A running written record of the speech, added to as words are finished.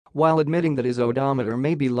While admitting that his odometer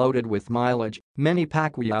may be loaded with mileage, Manny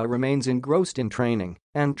Pacquiao remains engrossed in training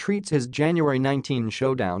and treats his January 19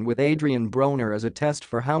 showdown with Adrien Broner as a test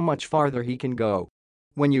for how much farther he can go.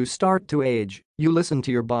 "When you start to age, you listen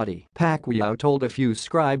to your body," Pacquiao told a few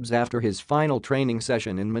scribes after his final training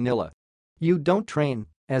session in Manila. "You don't train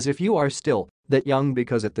as if you are still that young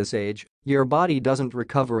because at this age, your body doesn't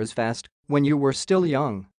recover as fast when you were still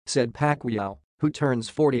young," said Pacquiao, who turns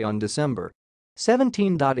 40 on December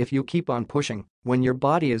 17. "If you keep on pushing when your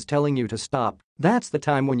body is telling you to stop, that's the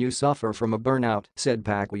time when you suffer from a burnout," said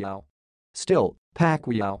Pacquiao. Still,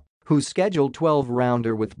 Pacquiao, whose scheduled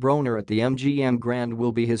 12-rounder with Broner at the MGM Grand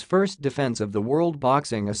will be his first defense of the World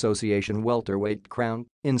Boxing Association welterweight crown,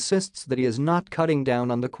 insists that he is not cutting down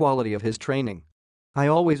on the quality of his training. "I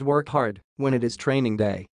always work hard when it is training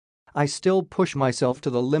day. I still push myself to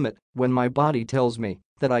the limit when my body tells me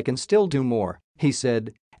that I can still do more," he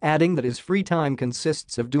said, adding that his free time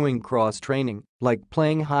consists of doing cross-training, like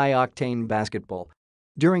playing high-octane basketball.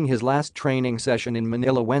 During his last training session in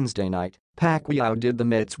Manila Wednesday night, Pacquiao did the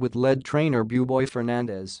mitts with lead trainer Buboy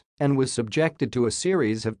Fernandez and was subjected to a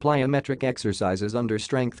series of plyometric exercises under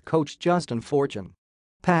strength coach Justin Fortune.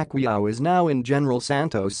 Pacquiao is now in General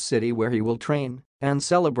Santos City where he will train and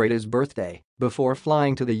celebrate his birthday before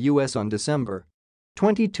flying to the US on December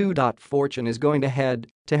 22. Fortune is going to head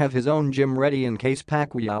to have his own gym ready in case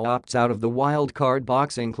Pacquiao opts out of the Wild Card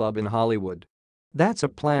Boxing Club in Hollywood. "That's a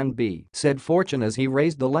plan B," said Fortune as he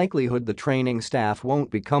raised the likelihood the training staff won't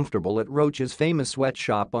be comfortable at Roach's famous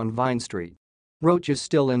sweatshop on Vine Street. Roach is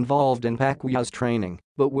still involved in Pacquiao's training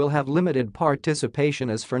but will have limited participation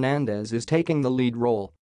as Fernandez is taking the lead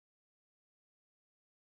role.